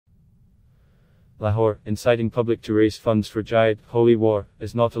Lahore, inciting public to raise funds for Jihad, holy war,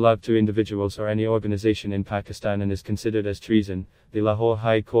 is not allowed to individuals or any organization in Pakistan and is considered as treason. The Lahore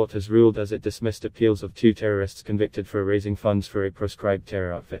High Court has ruled as it dismissed appeals of 2 terrorists convicted for raising funds for a proscribed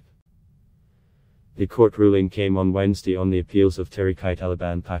terror outfit. The court ruling came on Wednesday on the appeals of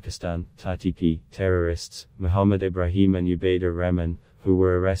Tehreek-i-Taliban Pakistan (TTP) terrorists, Muhammad Ibrahim and Ubaidur Rahman, who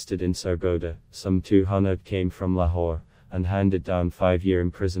were arrested in Sargodha. Some 200 came from Lahore, and handed down 5-year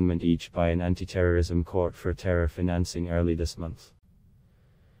imprisonment each by an anti-terrorism court for terror financing early this month.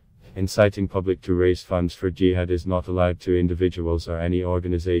 Inciting public to raise funds for jihad is not allowed to individuals or any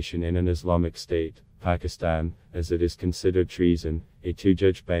organization in an Islamic state, Pakistan, as it is considered treason, a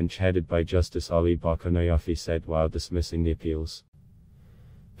 2-judge bench headed by Justice Ali Bakr Nayafi said while dismissing the appeals.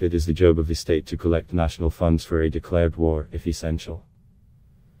 It is the job of the state to collect national funds for a declared war, if essential.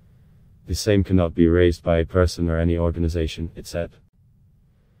 The same cannot be raised by a person or any organization, it said.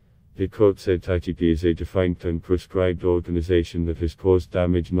 The court said TTP is a defined and proscribed organization that has caused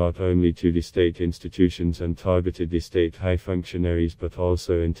damage not only to the state institutions and targeted the state high functionaries but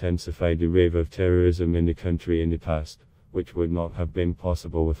also intensified the wave of terrorism in the country in the past, which would not have been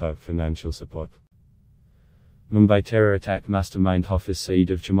possible without financial support. Mumbai terror attack mastermind Hafiz Saeed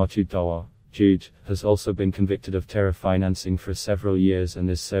of Jamaat-ud-Dawa, Jude, has also been convicted of terror financing for several years and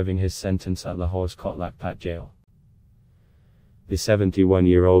is serving his sentence at Lahore's Kotlakpat jail. The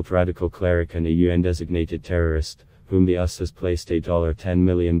 71-year-old radical cleric and a UN-designated terrorist, whom the US has placed a $10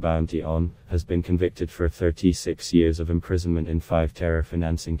 million bounty on, has been convicted for 36 years of imprisonment in 5 terror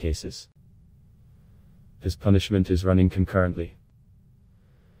financing cases. His punishment is running concurrently.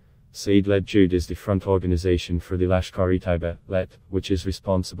 Saeed-led Jude is the front organization for the Lashkar-e-Taiba, LET, which is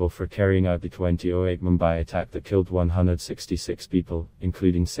responsible for carrying out the 2008 Mumbai attack that killed 166 people,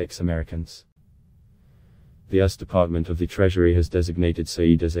 including 6 Americans. The US Department of the Treasury has designated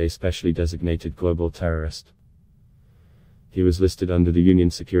Saeed as a specially designated global terrorist. He was listed under the Union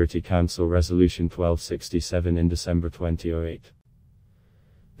Security Council Resolution 1267 in December 2008.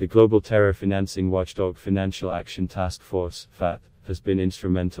 The Global Terror Financing Watchdog Financial Action Task Force, FAT, has been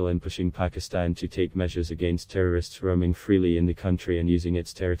instrumental in pushing Pakistan to take measures against terrorists roaming freely in the country and using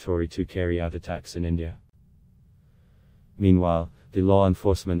its territory to carry out attacks in India. Meanwhile, the law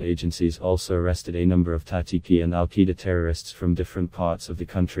enforcement agencies also arrested a number of TTP and Al-Qaeda terrorists from different parts of the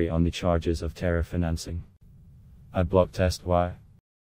country on the charges of terror financing. Adblock test why.